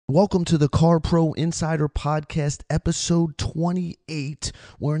Welcome to the Car Pro Insider Podcast, episode 28,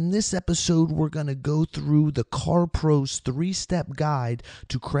 where in this episode, we're going to go through the Car Pro's 3-step guide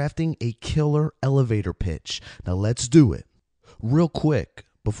to crafting a killer elevator pitch. Now, let's do it. Real quick,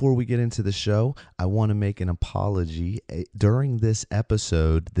 before we get into the show, I want to make an apology. During this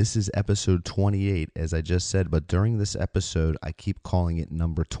episode, this is episode 28, as I just said, but during this episode, I keep calling it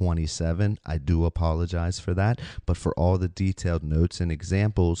number 27. I do apologize for that, but for all the detailed notes and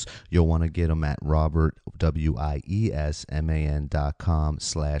examples, you'll want to get them at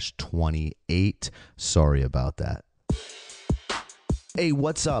robertwiesman.com/28. Sorry about that. Hey,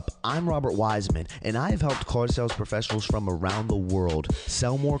 what's up? I'm Robert Wiseman, and I have helped car sales professionals from around the world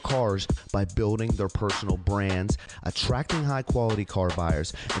sell more cars by building their personal brands, attracting high-quality car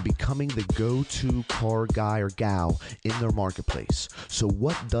buyers, and becoming the go-to car guy or gal in their marketplace. So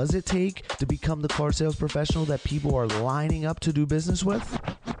what does it take to become the car sales professional that people are lining up to do business with?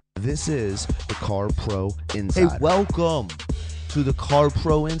 This is the Car Pro Insider. Hey, welcome to the Car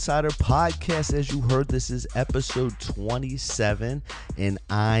Pro Insider Podcast. As you heard, this is episode 27, and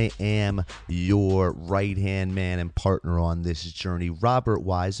I am your right-hand man and partner on this journey, Robert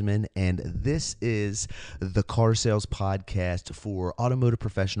Wiseman, and this is the Car Sales Podcast for automotive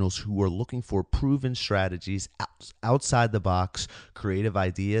professionals who are looking for proven strategies, outside the box, creative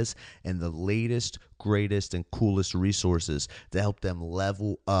ideas, and the latest, greatest, and coolest resources to help them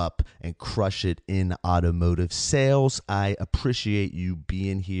level up and crush it in automotive sales. I appreciate you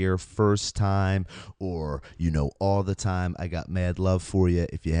being here first time or, all the time. I got mad love for you.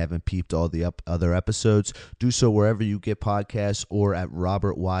 If you haven't peeped all the other episodes, do so wherever you get podcasts or at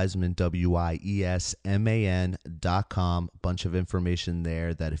Robert Wiesman, WIESMAN.com. Bunch of information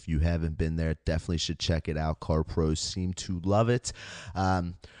there that if you haven't been there, definitely should check it out. Car pros seem to love it.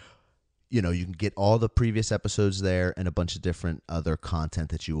 You can get all the previous episodes there and a bunch of different other content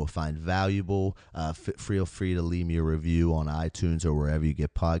that you will find valuable. Feel free to leave me a review on iTunes or wherever you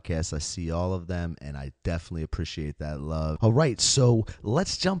get podcasts. I see all of them, and I definitely appreciate that love. All right, so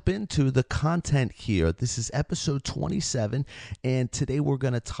let's jump into the content here. This is episode 27, and today we're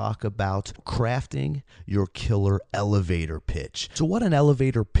going to talk about crafting your killer elevator pitch. So what an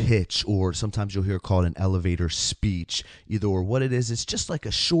elevator pitch, or sometimes you'll hear called an elevator speech, either or what it is, it's just like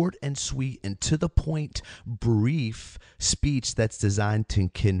a short and sweet and to the point, brief speech that's designed to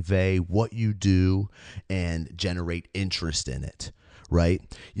convey what you do and generate interest in it, right?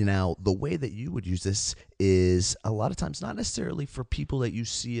 The way that you would use this is a lot of times not necessarily for people that you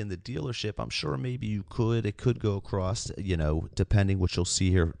see in the dealership. I'm sure maybe it could go across, depending what you'll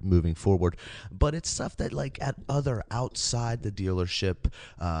see here moving forward. But it's stuff that like at other outside the dealership,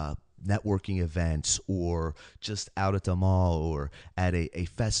 networking events, or just out at the mall, or at a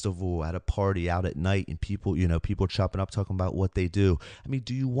festival, at a party, out at night, and people chopping up talking about what they do. I mean,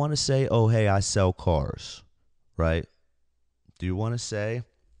 do you want to say, oh, hey, I sell cars, right? Do you want to say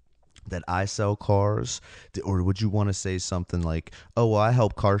that I sell cars? Or would you want to say something like, oh, well, I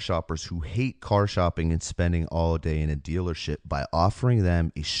help car shoppers who hate car shopping and spending all day in a dealership by offering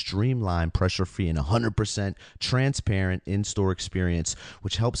them a streamlined, pressure-free, and 100% transparent in-store experience,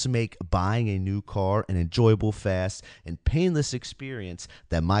 which helps make buying a new car an enjoyable, fast, and painless experience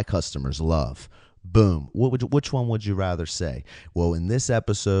that my customers love. Boom. Which one would you rather say? Well, in this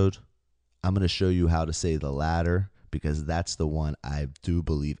episode, I'm going to show you how to say the latter, because that's the one I do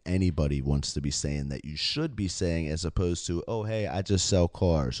believe anybody wants to be saying that you should be saying, as opposed to, oh, hey, I just sell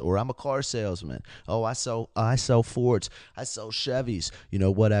cars, or I'm a car salesman. Oh, I sell Fords, I sell Chevys,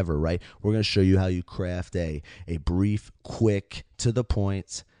 whatever, right? We're going to show you how you craft a brief, quick, to the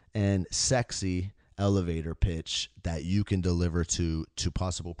point, and sexy elevator pitch that you can deliver to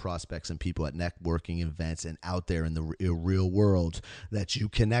possible prospects and people at networking events and out there in the real world that you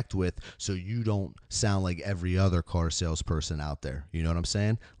connect with, so you don't sound like every other car salesperson out there. You know what I'm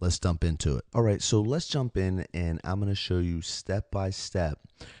saying? Let's jump into it. All right, so let's jump in, and I'm going to show you step by step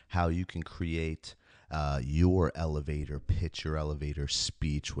how you can create your elevator pitch, your elevator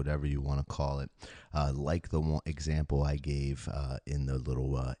speech, whatever you want to call it, like the one example I gave in the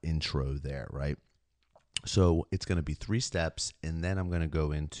little intro there, right? So it's going to be 3 steps, and then I'm going to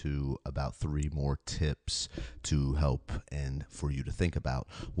go into about 3 more tips to help and for you to think about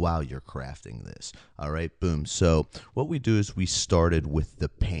while you're crafting this. All right, boom. So what we do is we started with the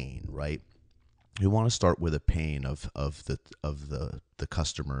pain, right? You want to start with a pain of the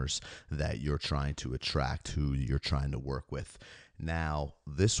customers that you're trying to attract, who you're trying to work with. Now,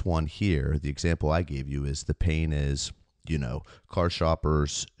 this one here, the example I gave you, is the pain is, car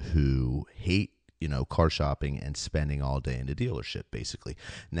shoppers who hate car shopping and spending all day in a dealership, basically.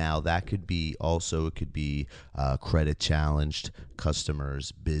 Now, that could be also, it could be credit challenged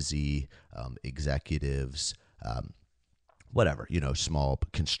customers, busy executives, whatever, small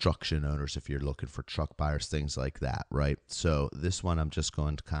construction owners, if you're looking for truck buyers, things like that, right? So this one, I'm just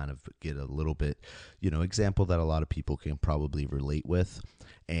going to kind of get a little bit, example that a lot of people can probably relate with.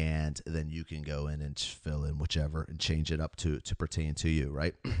 And then you can go in and fill in whichever and change it up to pertain to you,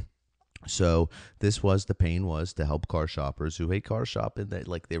 right? So the pain was to help car shoppers who hate car shopping, that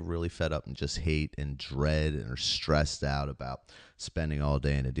like they're really fed up and just hate and dread and are stressed out about spending all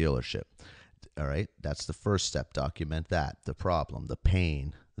day in a dealership. All right, that's the first step. Document that, the problem, the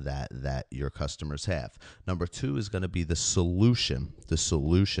pain that your customers have. Number 2 is going to be the solution,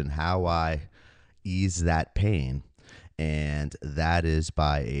 how I ease that pain. And that is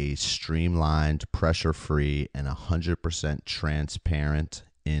by a streamlined, pressure-free, and 100% transparent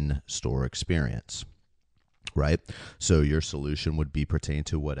in-store experience. Right? So your solution would be pertain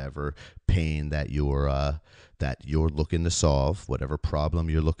to whatever pain that you're looking to solve, whatever problem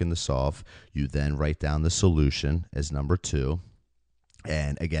you're looking to solve. You then write down the solution as number 2.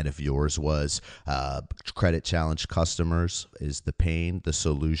 And again, if yours was credit challenged customers is the pain, the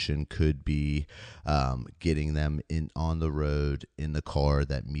solution could be getting them on the road in the car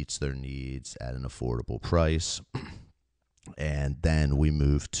that meets their needs at an affordable price. And then we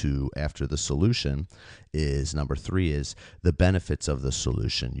move to, after the solution, is number 3 is the benefits of the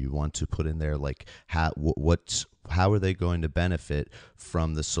solution. You want to put in there like how are they going to benefit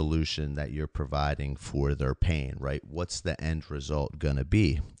from the solution that you're providing for their pain, right? What's the end result going to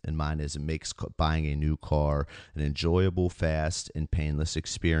be? And mine is, it makes buying a new car an enjoyable, fast, and painless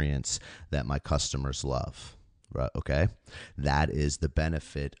experience that my customers love. Right, okay, that is the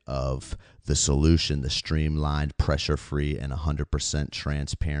benefit of the solution, the streamlined, pressure-free, and 100%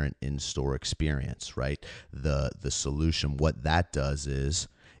 transparent in-store experience, right? The solution, what that does is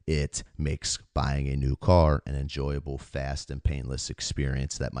it makes buying a new car an enjoyable, fast, and painless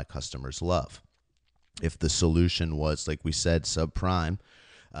experience that my customers love. If the solution was, like we said, subprime,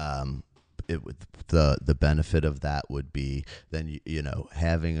 the benefit of that would be then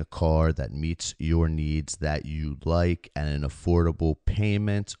having a car that meets your needs that you like at an affordable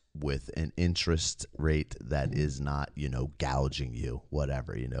payment with an interest rate that is not gouging you,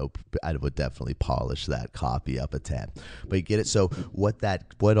 whatever. I would definitely polish that copy up a tad, but you get it. So what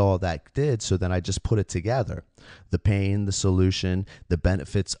all that did, so then I just put it together, the pain, the solution, the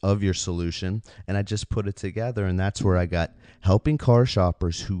benefits of your solution, and I just put it together. And that's where I got helping car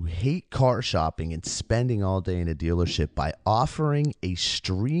shoppers who hate car shopping and spending all day in a dealership by offering a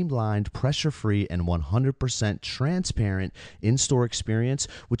streamlined, pressure-free, and 100% transparent in-store experience,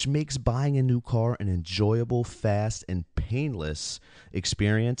 which makes buying a new car an enjoyable, fast, and painless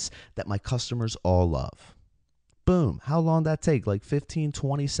experience that my customers all love. Boom. How long that take? Like 15,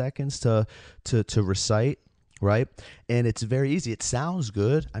 20 seconds to recite, right? And it's very easy. It sounds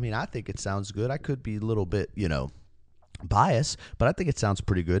good. I mean, I think it sounds good. I could be a little bit, bias, but I think it sounds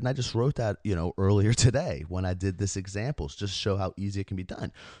pretty good. And I just wrote that, earlier today when I did this examples, just to show how easy it can be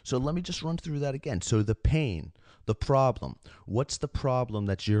done. So let me just run through that again. So the pain, the problem, what's the problem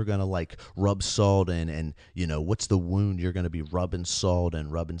that you're going to like rub salt in, and what's the wound you're going to be rubbing salt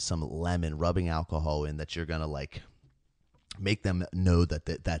and rubbing some lemon, rubbing alcohol in, that you're going to like make them know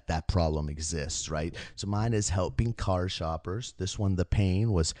that problem exists, right? So mine is helping car shoppers. This one, the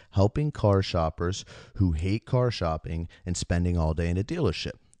pain, was helping car shoppers who hate car shopping and spending all day in a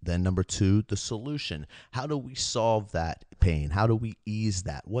dealership. Then number 2, the solution. How do we solve that pain? How do we ease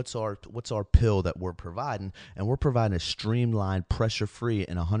that? What's our pill that we're providing? And we're providing a streamlined, pressure-free,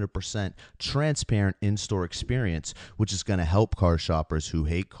 and 100% transparent in-store experience, which is going to help car shoppers who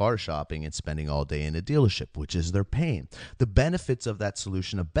hate car shopping and spending all day in a dealership, which is their pain. The benefits of that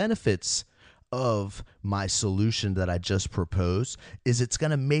solution, the benefits of my solution that I just proposed, is it's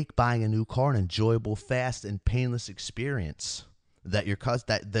going to make buying a new car an enjoyable, fast, and painless experience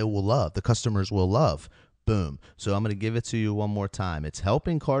that they will love, the customers will love. Boom. So I'm going to give it to you one more time. It's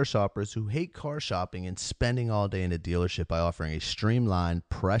helping car shoppers who hate car shopping and spending all day in a dealership by offering a streamlined,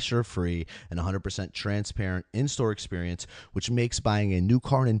 pressure-free, and 100% transparent in-store experience, which makes buying a new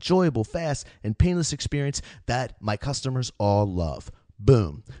car an enjoyable, fast, and painless experience that my customers all love.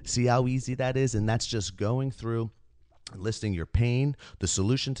 Boom. See how easy that is? And that's just going through, listing your pain, the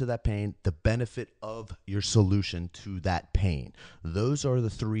solution to that pain, the benefit of your solution to that pain. Those are the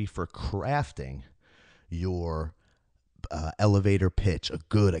 3 for crafting your elevator pitch, a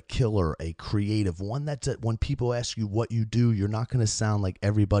killer, a creative one that when people ask you what you do, you're not going to sound like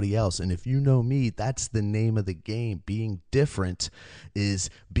everybody else. And if you know me, that's the name of the game. Being different is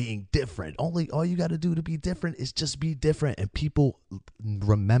being different. All you got to do to be different is just be different. And people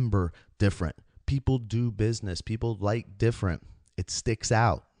remember different. People do business. People like different. It sticks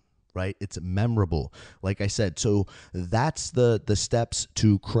out. Right? It's memorable. Like I said, so that's the steps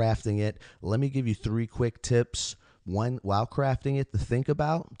to crafting it. Let me give you 3 quick tips. One, while crafting it, to think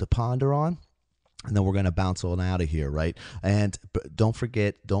about, to ponder on, and then we're going to bounce on out of here, right? And don't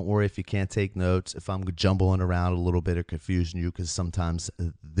forget, don't worry if you can't take notes, if I'm jumbling around a little bit or confusing you, because sometimes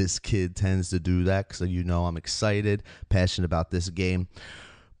this kid tends to do that, so you know I'm excited, passionate about this game.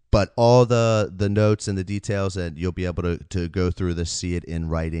 But all the notes and the details, and you'll be able to go through this, see it in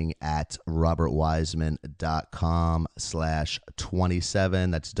writing at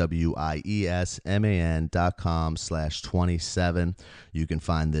robertwiseman.com/27. That's WIESMAN.com/27. You can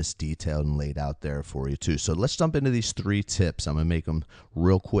find this detailed and laid out there for you too. So let's jump into these 3 tips. I'm going to make them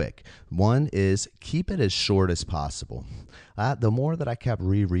real quick. One is keep it as short as possible. The more that I kept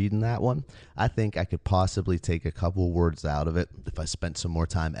rereading that one, I think I could possibly take a couple words out of it if I spent some more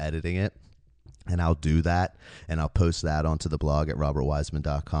time editing it. And I'll do that, and I'll post that onto the blog at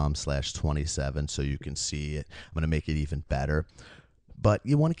robertwiseman.com/27 so you can see it. I'm going to make it even better. But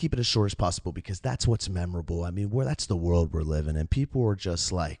you want to keep it as short as possible because that's what's memorable. I mean, that's the world we're living in. People are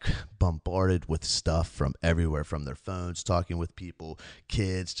just like bombarded with stuff from everywhere, from their phones, talking with people,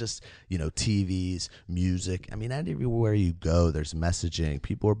 kids, just, TVs, music. I mean, everywhere you go, there's messaging.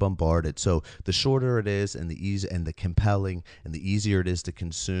 People are bombarded. So the shorter it is and the easy and the compelling and the easier it is to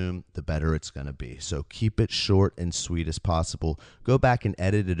consume, the better it's going to be. So keep it short and sweet as possible. Go back and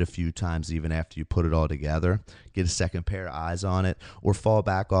edit it a few times even after you put it all together. Get a second pair of eyes on it, or fall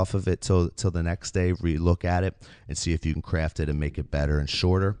back off of it till the next day, re-look at it and see if you can craft it and make it better and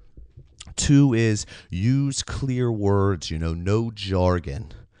shorter. 2 is use clear words, no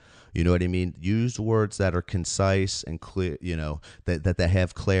jargon. You know what I mean? Use words that are concise and clear, that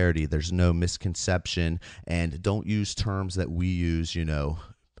have clarity. There's no misconception, and don't use terms that we use,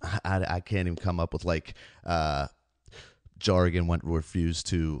 I can't even come up with jargon when refused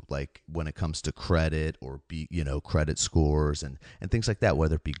to, like when it comes to credit or credit scores and things like that,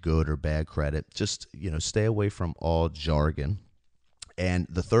 whether it be good or bad credit. Just stay away from all jargon. And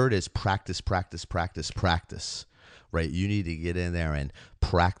the 3rd is practice, right? You need to get in there and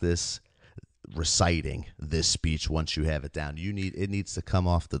practice reciting this speech. Once you have it down, it needs to come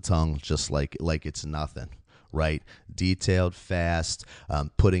off the tongue just like it's nothing. Right? Detailed, fast,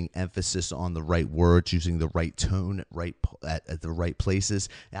 putting emphasis on the right words, using the right tone at the right places.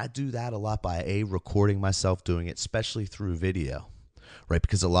 And I do that a lot by recording myself doing it, especially through video, right?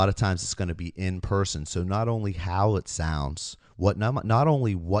 Because a lot of times it's going to be in person. So not only how it sounds, not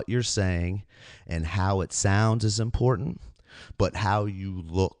only what you're saying and how it sounds is important, but how you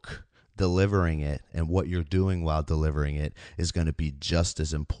look delivering it and what you're doing while delivering it is going to be just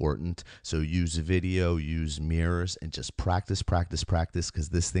as important. So use video, use mirrors, and just practice, because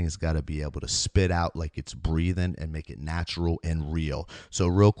this thing has got to be able to spit out like it's breathing and make it natural and real. So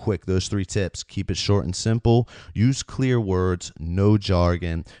real quick, those 3 tips: keep it short and simple, use clear words, no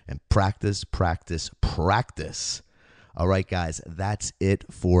jargon, and practice. All right, guys, that's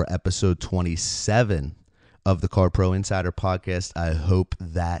it for episode 27 of the Car Pro Insider Podcast. I hope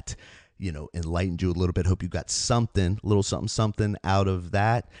that enlightened you a little bit. Hope you got something out of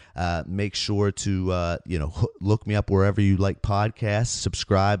that. Make sure to, look me up wherever you like podcasts,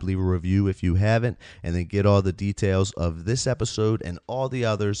 subscribe, leave a review if you haven't, and then get all the details of this episode and all the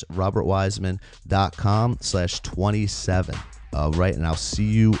others, robertwiseman.com/27. All right. And I'll see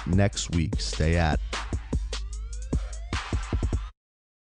you next week. Stay at it.